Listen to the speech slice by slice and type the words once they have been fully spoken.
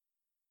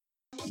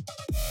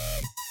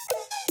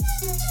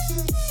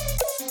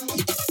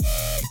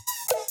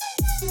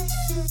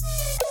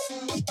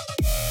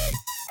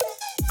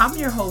I'm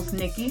your host,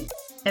 Nikki,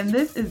 and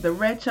this is the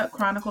Red Chuck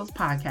Chronicles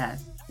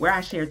podcast, where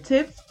I share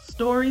tips,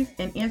 stories,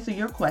 and answer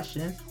your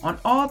questions on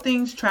all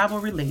things travel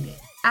related.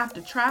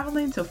 After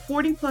traveling to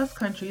 40 plus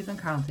countries and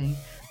counting,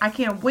 I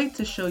can't wait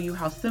to show you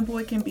how simple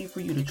it can be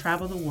for you to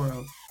travel the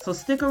world. So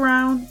stick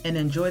around and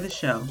enjoy the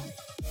show.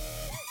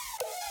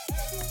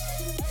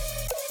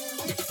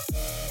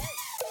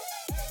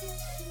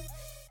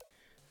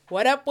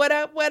 What up, what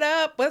up, what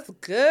up? What's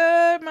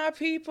good, my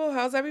people?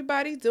 How's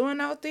everybody doing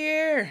out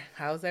there?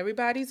 How's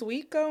everybody's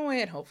week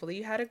going? Hopefully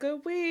you had a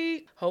good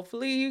week.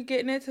 Hopefully you're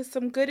getting into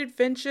some good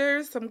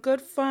adventures, some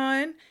good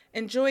fun,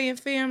 enjoying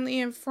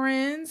family and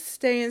friends,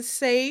 staying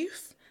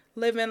safe,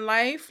 living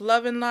life,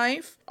 loving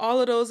life,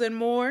 all of those and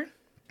more.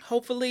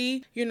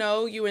 Hopefully,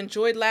 you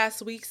enjoyed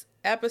last week's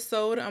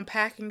episode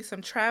unpacking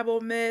some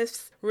travel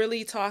myths,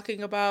 really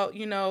talking about,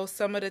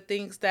 some of the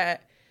things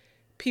that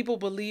people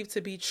believe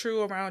to be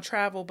true around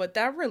travel, but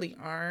that really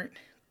aren't.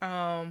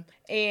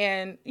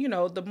 And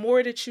the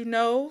more that you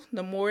know,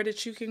 the more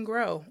that you can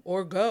grow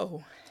or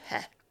go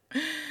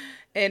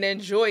and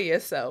enjoy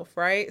yourself,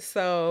 right?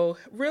 So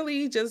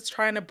really just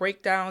trying to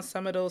break down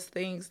some of those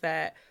things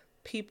that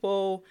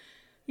people,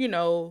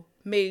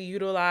 may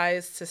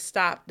utilize to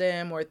stop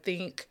them or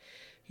think,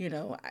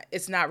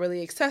 it's not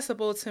really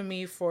accessible to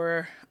me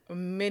for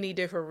many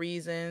different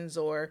reasons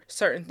or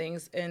certain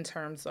things in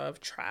terms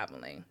of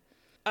traveling.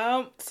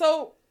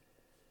 So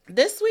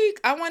this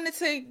week I wanted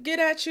to get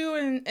at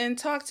you and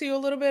talk to you a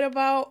little bit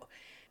about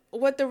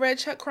what the Red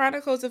Chuck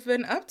Chronicles have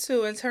been up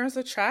to in terms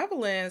of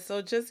traveling.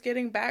 So just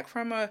getting back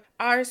from a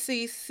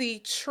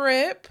RCC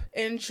trip,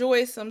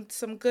 enjoy some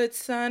good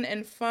sun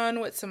and fun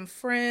with some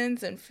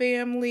friends and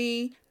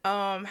family.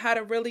 Had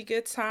a really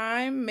good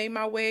time. Made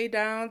my way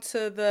down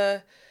to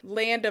the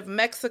land of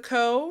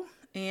Mexico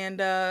and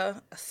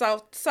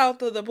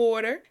south of the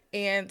border,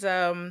 and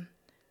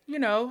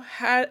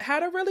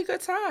had a really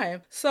good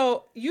time.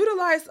 So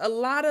utilized a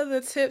lot of the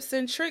tips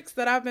and tricks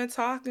that I've been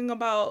talking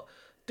about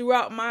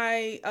throughout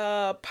my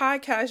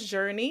podcast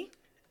journey.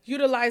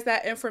 Utilize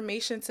that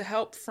information to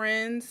help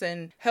friends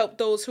and help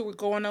those who were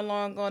going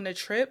along on the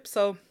trip.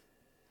 So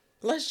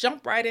let's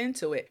jump right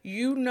into it.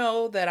 You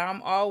know that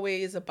I'm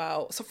always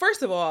about, so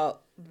first of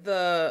all,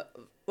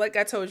 like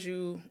I told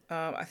you,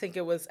 I think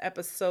it was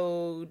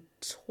episode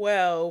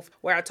 12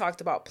 where I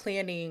talked about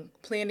planning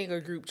a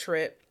group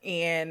trip.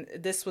 And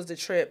this was the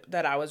trip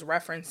that I was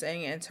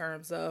referencing in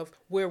terms of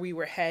where we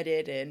were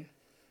headed and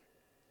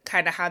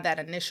kind of how that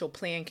initial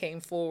plan came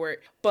forward.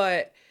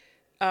 But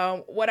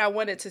what I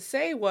wanted to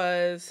say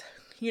was,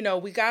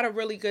 we got a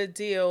really good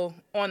deal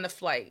on the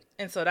flight.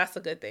 And so that's a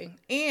good thing.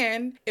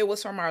 And it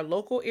was from our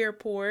local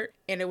airport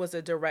and it was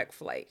a direct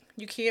flight.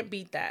 You can't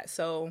beat that.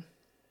 So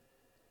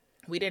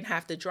we didn't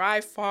have to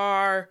drive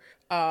far,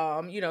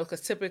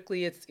 because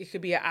typically it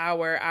could be an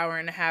hour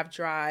and a half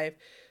drive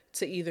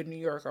to either New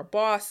York or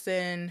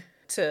Boston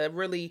to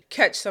really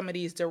catch some of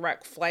these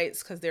direct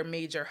flights because they're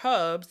major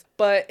hubs.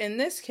 But in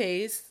this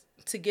case,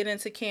 to get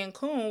into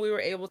Cancun, we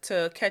were able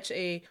to catch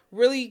a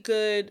really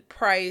good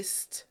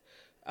priced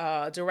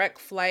direct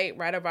flight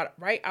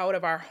right out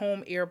of our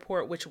home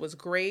airport, which was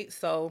great.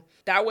 So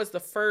that was the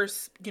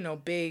first,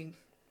 big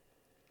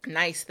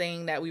nice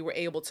thing that we were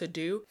able to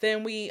do.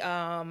 Then we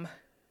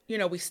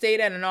we stayed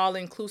at an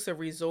all-inclusive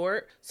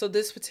resort. So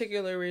this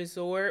particular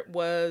resort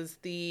was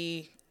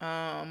the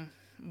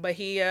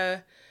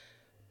Bahia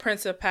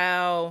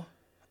Principal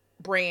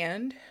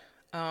brand.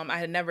 I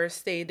had never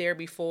stayed there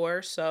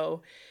before,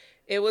 so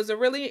it was a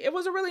really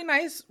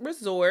nice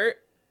resort.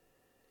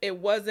 It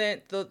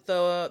wasn't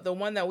the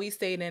one that we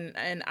stayed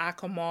in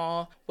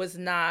Akumal was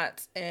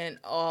not an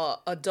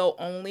adult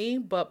only,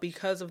 but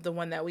because of the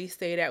one that we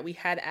stayed at, we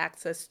had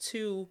access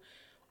to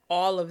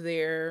all of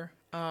their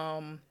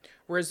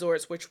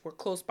resorts, which were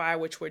close by,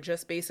 which were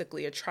just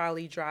basically a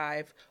trolley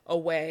drive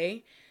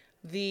away.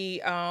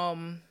 The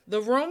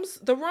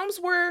rooms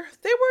were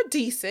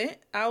decent.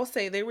 I would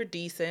say they were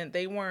decent.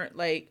 They weren't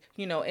like,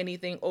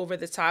 anything over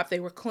the top. They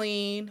were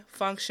clean,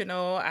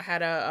 functional. I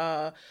had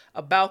a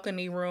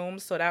balcony room,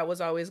 so that was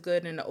always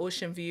good, and the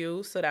ocean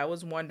view, so that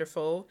was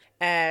wonderful.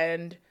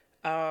 And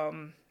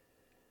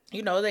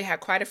they had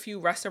quite a few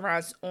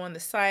restaurants on the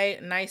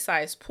site, nice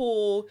sized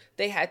pool.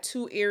 They had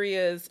 2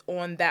 areas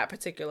on that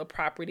particular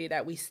property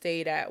that we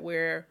stayed at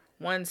where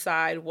one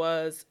side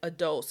was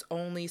adults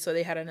only. So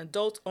they had an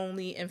adults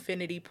only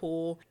infinity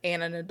pool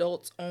and an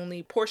adults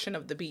only portion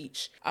of the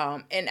beach.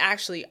 And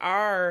actually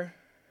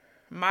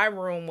my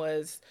room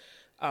was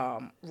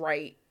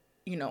right,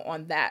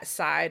 on that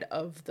side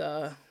of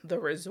the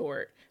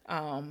resort.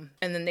 And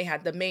then they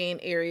had the main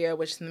area,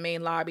 which is the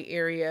main lobby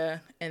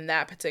area, and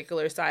that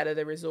particular side of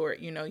the resort,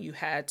 you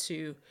had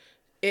to,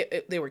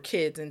 there were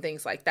kids and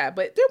things like that,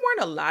 but there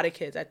weren't a lot of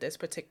kids at this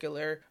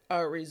particular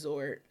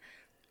resort.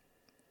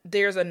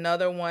 There's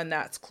another one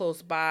that's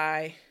close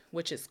by,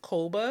 which is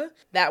Coba.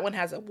 That one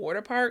has a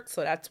water park,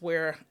 so that's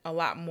where a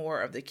lot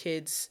more of the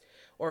kids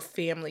or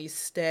families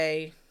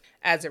stay.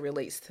 as it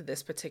relates to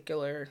this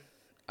particular,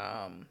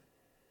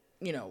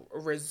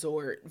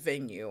 resort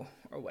venue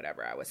or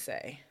whatever I would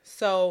say.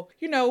 So,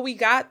 we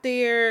got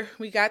there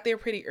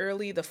pretty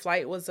early. The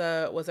flight was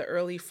an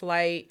early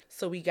flight.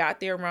 So we got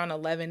there around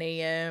 11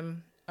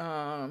 a.m.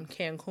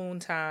 Cancun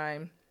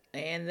time.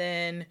 And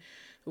then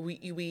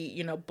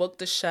we booked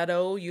the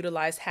shuttle,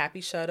 utilized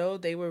Happy Shuttle.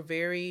 They were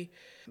very,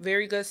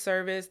 very good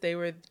service. They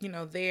were,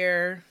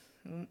 there.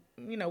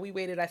 We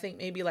waited, I think,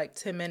 maybe like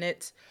 10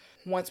 minutes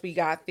once we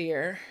got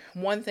there.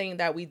 One thing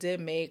that we did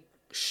make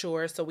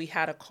sure, so we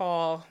had a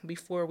call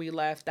before we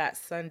left that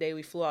Sunday.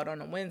 We flew out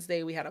on a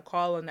Wednesday. We had a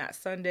call on that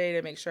Sunday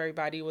to make sure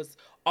everybody was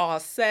all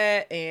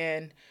set.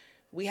 And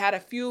we had a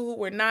few who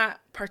were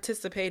not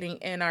participating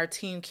in our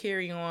team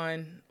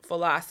carry-on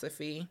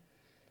philosophy.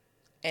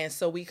 And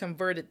so we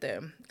converted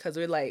them because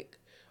we're like,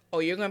 oh,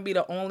 you're going to be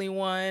the only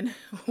one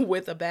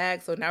with a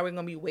bag. So now we're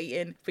going to be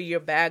waiting for your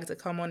bag to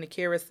come on the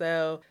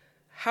carousel.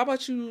 How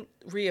about you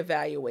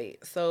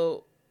reevaluate?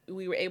 So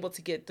we were able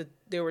to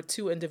there were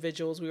 2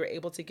 individuals. We were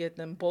able to get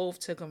them both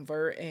to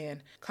convert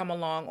and come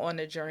along on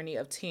the journey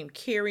of team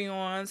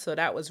carry-on. So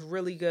that was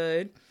really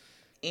good.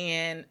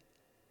 And,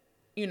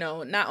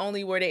 not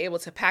only were they able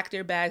to pack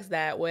their bags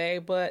that way,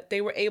 but they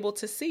were able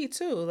to see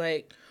too.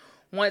 Like,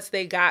 once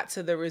they got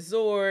to the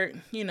resort,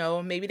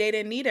 maybe they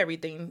didn't need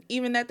everything,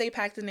 even that they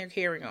packed in their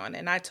carry-on.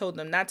 And I told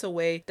them that's a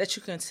way that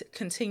you can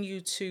continue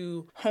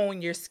to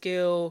hone your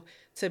skill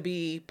to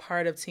be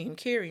part of team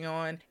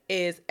carry-on,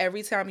 is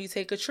every time you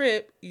take a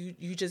trip,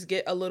 you just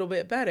get a little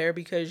bit better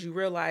because you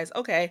realize,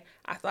 okay,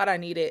 I thought I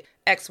needed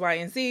X, Y,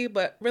 and Z,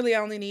 but really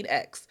I only need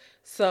X.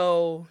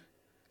 So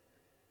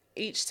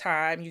each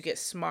time you get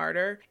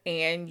smarter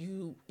and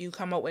you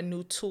come up with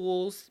new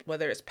tools,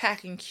 whether it's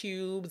packing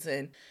cubes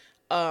and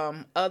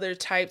other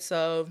types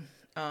of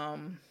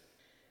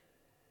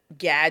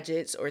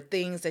gadgets or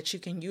things that you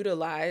can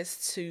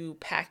utilize to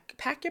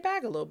pack your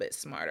bag a little bit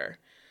smarter.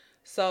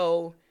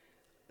 So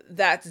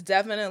that's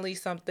definitely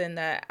something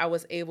that I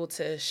was able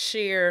to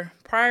share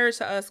prior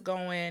to us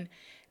going,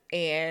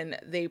 and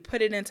they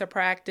put it into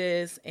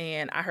practice,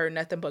 and I heard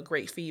nothing but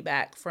great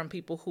feedback from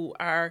people who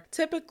are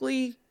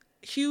typically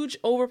huge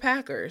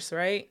overpackers,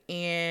 right?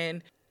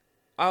 And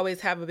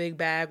always have a big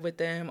bag with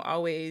them,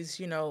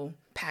 always,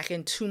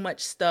 packing too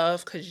much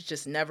stuff because you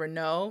just never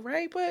know,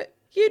 right? But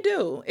you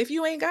do. If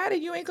you ain't got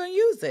it, you ain't gonna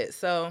use it.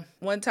 So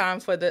one time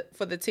for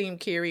the team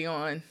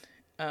carry-on,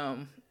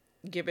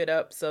 give it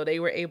up. So they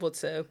were able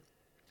to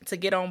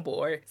get on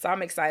board. So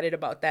I'm excited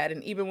about that.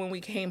 And even when we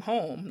came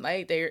home,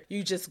 like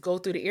you just go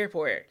through the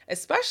airport,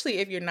 especially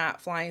if you're not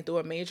flying through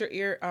a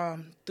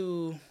major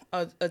through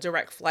a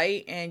direct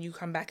flight and you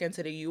come back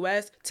into the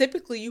US,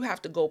 typically you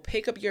have to go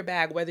pick up your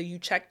bag, whether you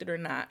checked it or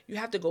not. You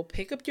have to go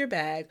pick up your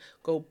bag,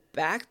 go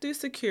back through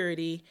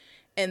security,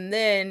 and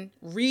then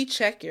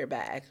recheck your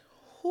bag.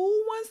 Who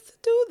wants to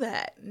do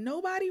that?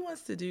 Nobody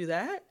wants to do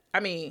that. I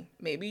mean,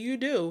 maybe you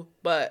do,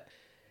 but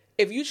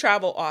if you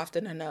travel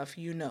often enough,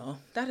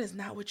 that is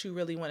not what you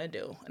really want to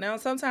do. Now,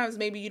 sometimes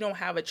maybe you don't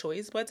have a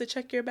choice but to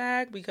check your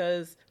bag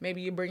because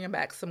maybe you're bringing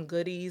back some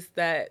goodies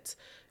that,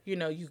 you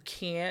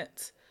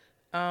can't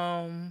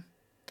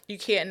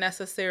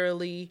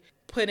necessarily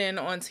put in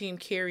on team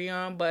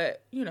carry-on,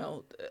 but,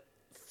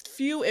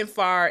 few and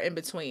far in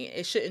between.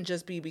 It shouldn't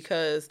just be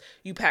because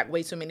you pack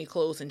way too many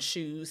clothes and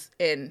shoes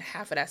and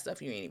half of that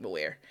stuff you ain't even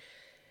wear.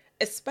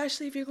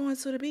 Especially if you're going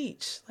to the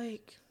beach.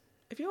 Like,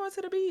 if you're going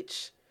to the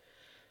beach,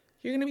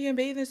 you're going to be in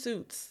bathing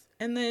suits.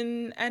 And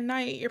then at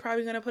night, you're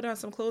probably going to put on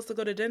some clothes to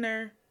go to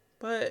dinner.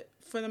 But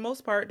for the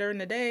most part, during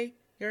the day,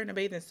 you're in a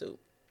bathing suit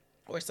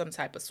or some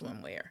type of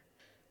swimwear.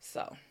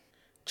 So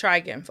try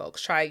again,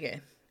 folks. Try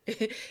again.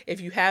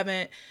 If you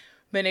haven't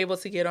been able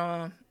to get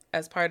on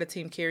as part of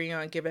Team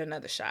Carry-On, give it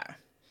another shot.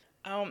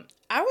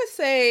 I would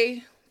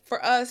say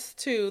for us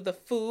too, the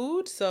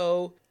food.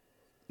 So,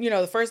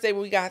 the first day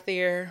when we got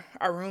there,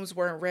 our rooms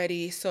weren't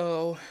ready.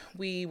 So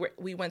we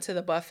went to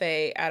the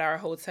buffet at our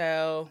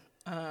hotel.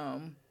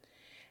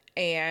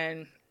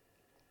 And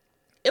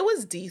it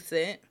was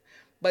decent.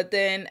 But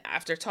then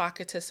after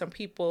talking to some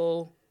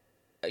people,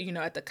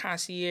 at the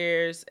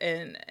concierge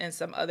and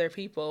some other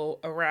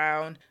people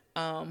around,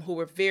 who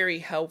were very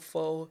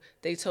helpful,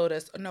 they told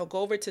us, no, go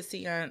over to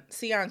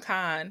Sian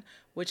Khan,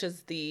 which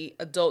is the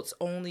adults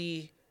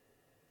only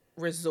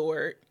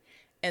resort,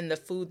 and the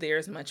food there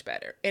is much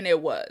better. And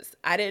it was.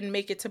 I didn't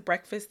make it to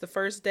breakfast the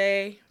first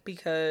day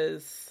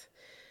because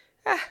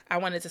I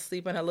wanted to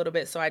sleep in a little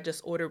bit, so I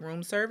just ordered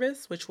room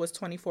service, which was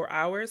 24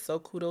 hours, so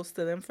kudos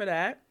to them for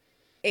that.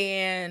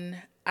 And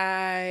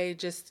I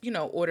just,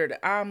 ordered an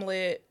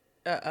omelet,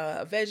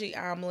 a veggie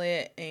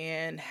omelet,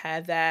 and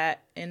had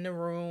that in the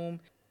room.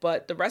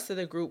 But the rest of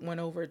the group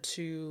went over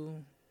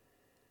to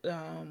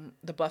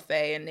the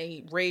buffet, and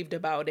they raved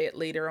about it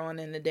later on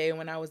in the day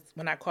when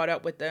I caught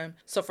up with them.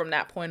 So from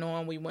that point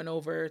on, we went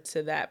over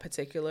to that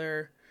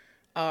particular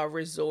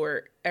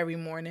resort every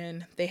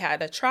morning. They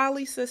had a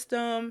trolley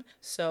system,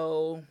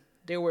 so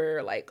there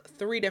were like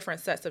 3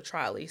 different sets of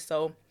trolleys.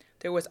 So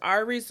there was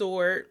our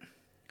resort,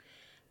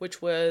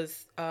 which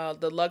was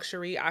the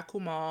luxury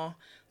Akumal.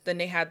 Then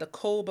they had the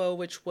Coba,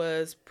 which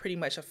was pretty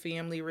much a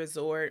family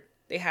resort.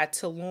 They had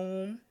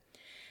Tulum,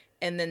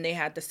 and then they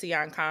had the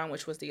Sian Khan,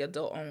 which was the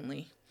adult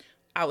only.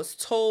 I was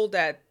told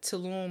that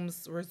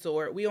Tulum's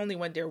resort, we only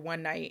went there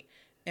one night,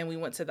 and we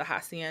went to the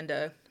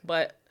Hacienda,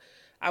 but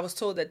I was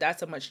told that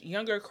that's a much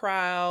younger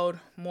crowd,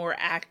 more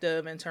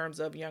active in terms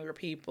of younger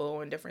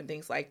people and different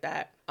things like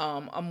that.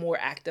 A more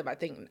active,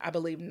 I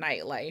believe,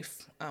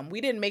 nightlife. We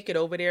didn't make it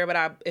over there,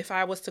 but if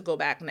I was to go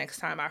back next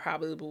time, I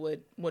probably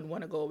would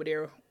want to go over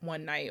there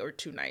one night or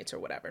 2 nights or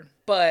whatever.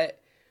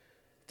 But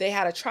they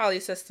had a trolley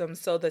system.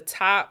 So the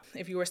top,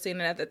 if you were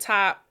standing at the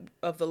top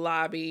of the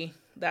lobby,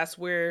 that's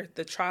where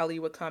the trolley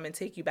would come and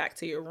take you back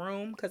to your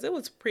room, because it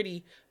was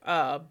pretty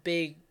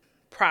big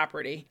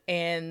property.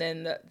 And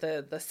then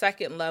the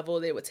second level,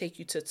 they would take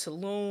you to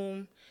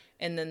Tulum,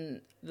 and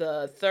then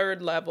the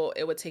third level,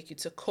 it would take you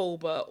to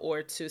Coba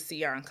or to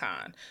Sian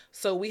Khan.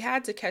 So we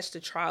had to catch the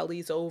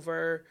trolleys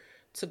over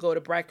to go to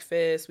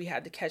breakfast. We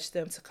had to catch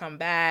them to come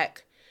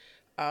back.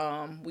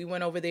 We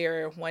went over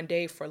there one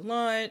day for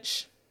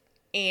lunch,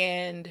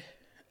 and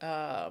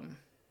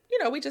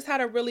we just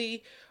had a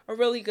really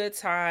good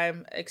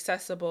time.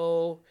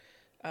 Accessible.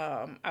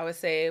 I would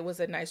say it was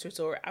a nice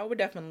resort. I would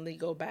definitely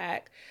go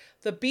back.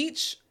 The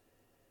beach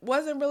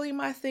wasn't really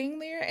my thing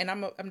there, and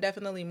I'm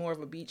definitely more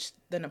of a beach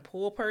than a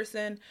pool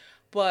person,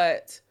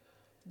 but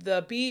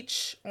the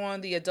beach on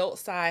the adult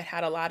side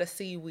had a lot of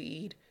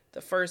seaweed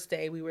the first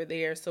day we were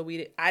there, so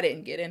I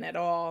didn't get in at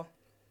all.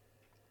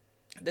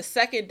 The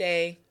second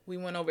day, we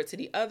went over to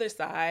the other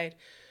side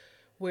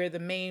where the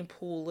main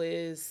pool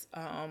is,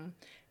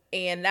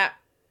 and that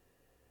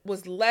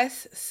was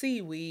less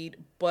seaweed,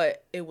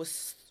 but it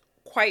was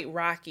quite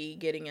rocky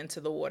getting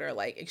into the water,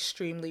 like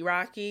extremely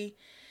rocky,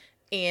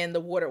 and the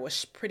water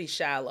was pretty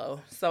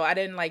shallow. So I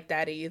didn't like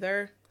that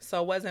either. So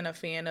I wasn't a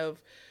fan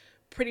of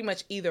pretty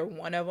much either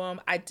one of them.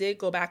 I did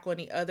go back on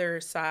the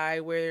other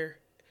side where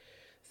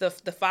the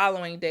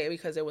following day,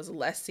 because there was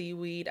less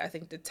seaweed. I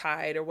think the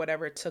tide or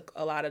whatever took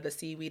a lot of the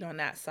seaweed on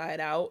that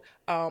side out.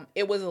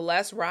 It was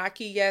less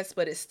rocky, yes,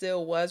 but it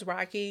still was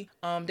rocky.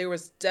 There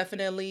was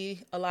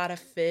definitely a lot of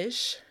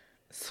fish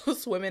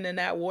swimming in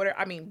that water.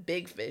 I mean,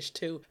 big fish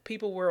too.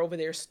 People were over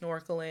there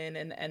snorkeling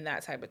and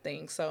that type of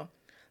thing. So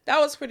that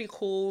was pretty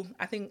cool.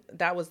 I think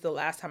that was the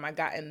last time I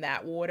got in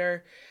that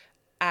water.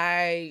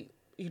 I,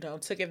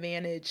 took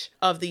advantage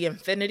of the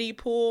infinity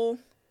pool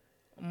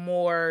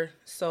more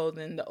so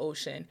than the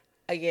ocean.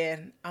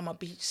 Again, I'm a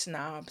beach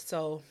snob,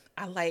 so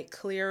I like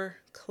clear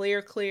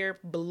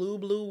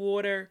blue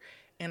water,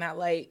 and I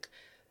like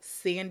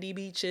sandy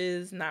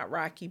beaches, not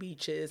rocky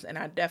beaches, and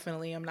I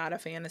definitely am not a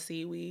fan of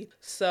seaweed.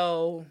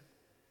 So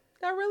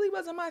that really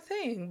wasn't my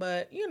thing,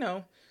 but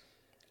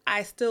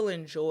I still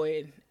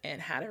enjoyed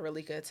and had a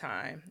really good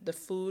time. The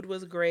food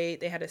was great.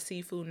 They had a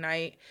seafood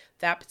night.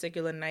 That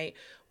particular night,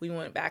 we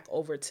went back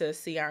over to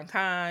Sian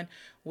Khan,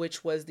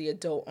 which was the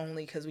adult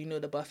only, because we knew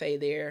the buffet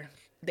there.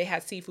 They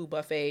had seafood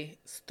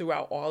buffets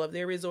throughout all of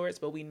their resorts,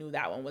 but we knew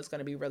that one was going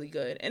to be really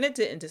good. And it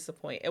didn't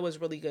disappoint. It was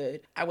really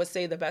good. I would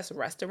say the best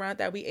restaurant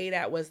that we ate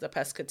at was the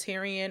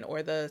Pescatarian,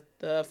 or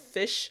the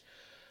fish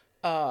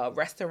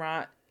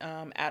restaurant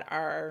at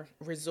our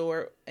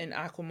resort in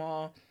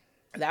Aquamal.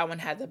 That one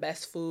had the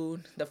best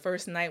food. The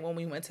first night when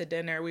we went to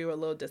dinner, we were a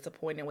little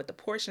disappointed with the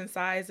portion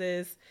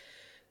sizes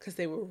because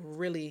they were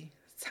really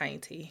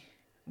tiny.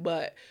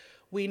 But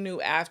we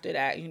knew after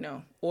that,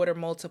 order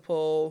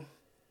multiple.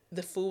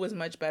 The food was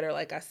much better,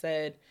 like I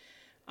said,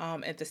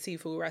 at the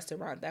seafood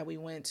restaurant that we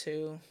went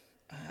to.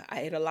 I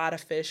ate a lot of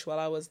fish while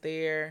I was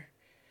there.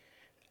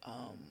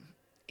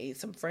 Ate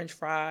some French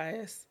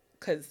fries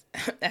because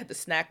at the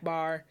snack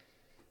bar,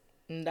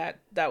 that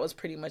was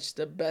pretty much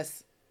the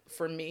best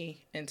for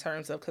me in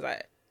terms of, because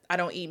I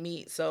don't eat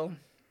meat, so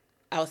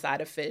outside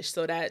of fish,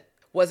 so that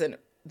wasn't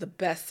the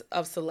best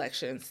of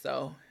selections.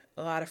 So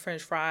a lot of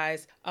French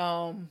fries.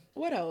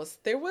 What else?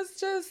 There was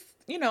just,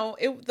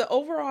 the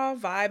overall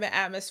vibe and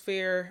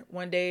atmosphere.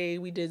 One day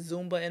we did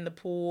Zumba in the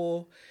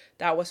pool.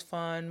 That was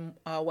fun.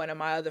 One of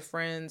my other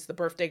friends, the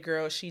birthday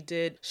girl, she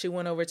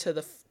went over to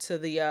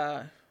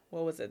the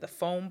what was it? The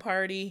foam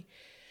party.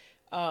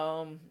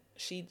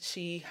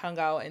 She hung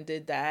out and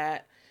did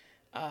that.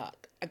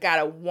 I got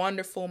a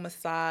wonderful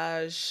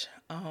massage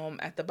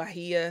at the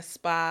Bahia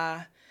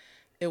Spa.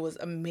 It was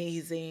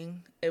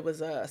amazing. It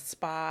was a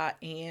spa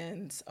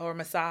or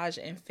massage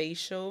and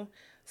facial.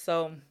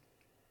 So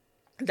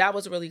that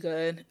was really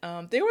good.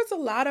 There was a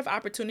lot of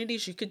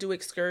opportunities. You could do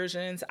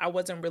excursions. I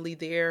wasn't really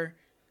there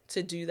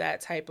to do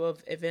that type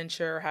of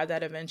adventure, have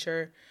that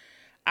adventure.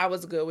 I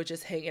was good with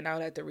just hanging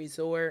out at the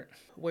resort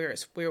where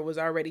it was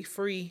already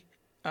free.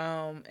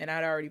 And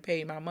I'd already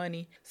paid my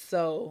money.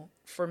 So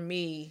for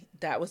me,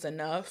 that was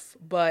enough.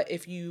 But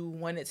if you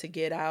wanted to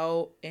get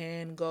out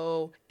and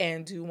go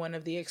and do one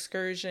of the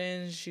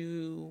excursions,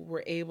 you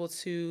were able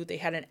to. They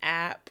had an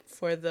app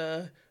for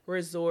the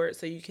resort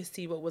so you could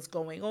see what was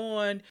going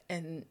on,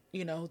 and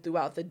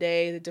throughout the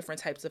day, the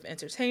different types of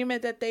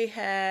entertainment that they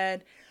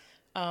had.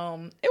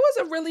 It was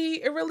a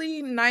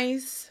really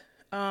nice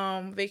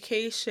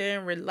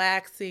vacation,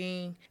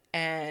 relaxing,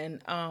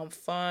 and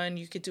fun.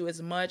 You could do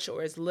as much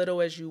or as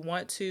little as you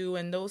want to,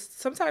 and those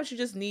sometimes you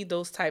just need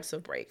those types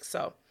of breaks.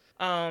 So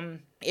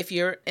if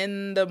you're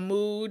in the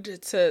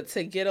mood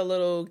to get a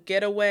little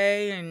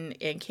getaway, and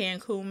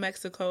Cancun,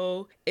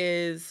 Mexico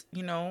is,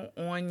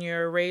 on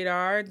your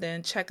radar,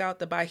 then check out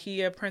the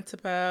Bahia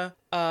Principe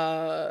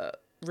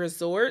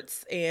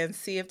resorts and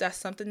see if that's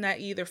something that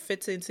either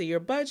fits into your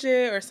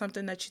budget or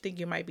something that you think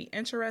you might be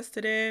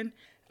interested in.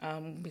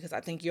 Because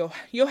I think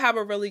you'll have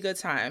a really good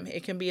time.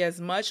 It can be as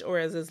much or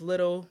as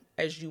little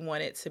as you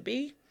want it to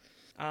be.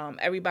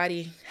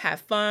 Everybody had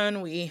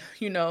fun. We,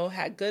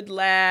 had good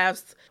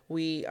laughs.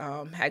 We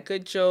had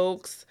good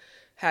jokes,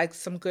 had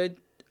some good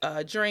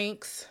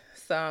drinks,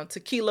 some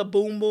tequila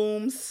boom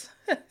booms.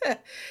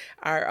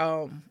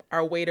 Our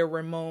waiter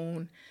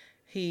Ramon,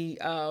 he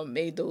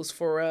made those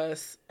for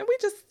us, and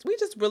we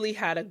just really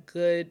had a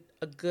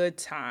good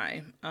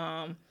time.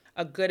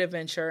 A good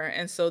adventure.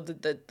 And so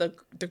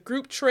the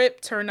group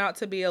trip turned out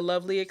to be a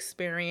lovely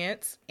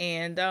experience.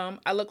 And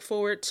I look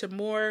forward to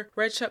more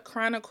Red Chuck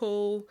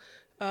Chronicle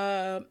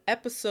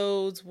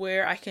episodes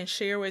where I can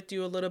share with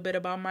you a little bit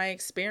about my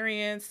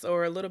experience,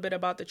 or a little bit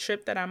about the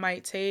trip that I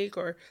might take,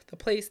 or the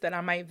place that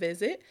I might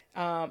visit.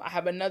 I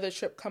have another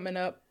trip coming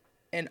up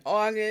in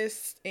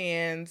August,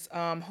 and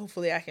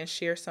hopefully I can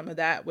share some of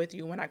that with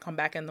you when I come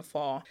back in the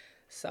fall.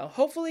 So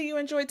hopefully you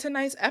enjoyed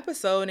tonight's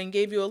episode and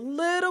gave you a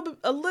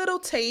little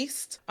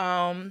taste.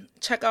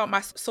 Check out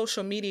my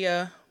social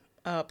media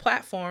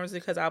platforms,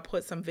 because I'll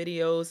put some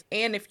videos.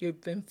 And if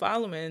you've been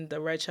following the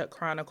Red Chuck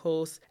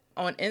Chronicles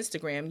on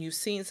Instagram, you've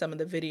seen some of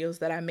the videos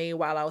that I made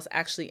while I was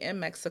actually in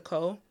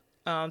Mexico,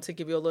 to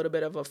give you a little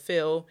bit of a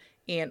feel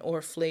and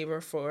or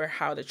flavor for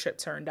how the trip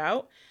turned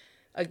out.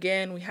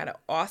 Again, we had an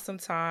awesome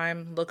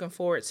time. Looking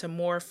forward to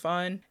more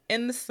fun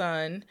in the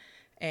sun.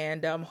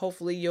 And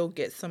hopefully you'll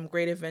get some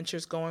great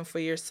adventures going for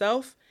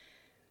yourself.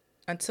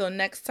 Until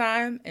next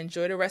time,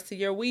 enjoy the rest of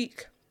your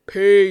week.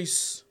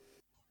 Peace.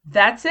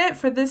 That's it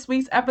for this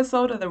week's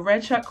episode of the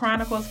Red Chuck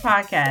Chronicles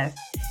podcast.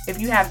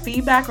 If you have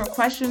feedback or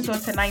questions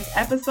on tonight's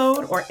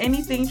episode or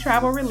anything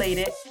travel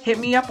related, hit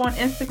me up on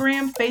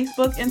Instagram,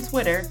 Facebook, and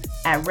Twitter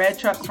at Red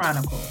Chuck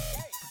Chronicles.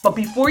 But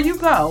before you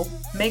go,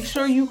 make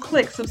sure you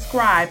click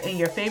subscribe in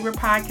your favorite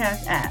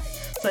podcast app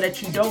so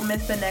that you don't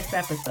miss the next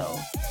episode.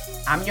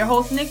 I'm your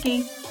host,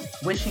 Nikki,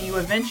 wishing you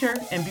adventure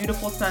and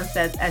beautiful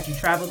sunsets as you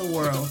travel the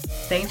world.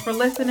 Thanks for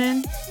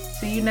listening.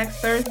 See you next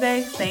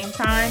Thursday, same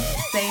time,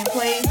 same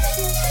place.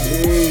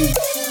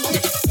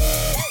 Peace.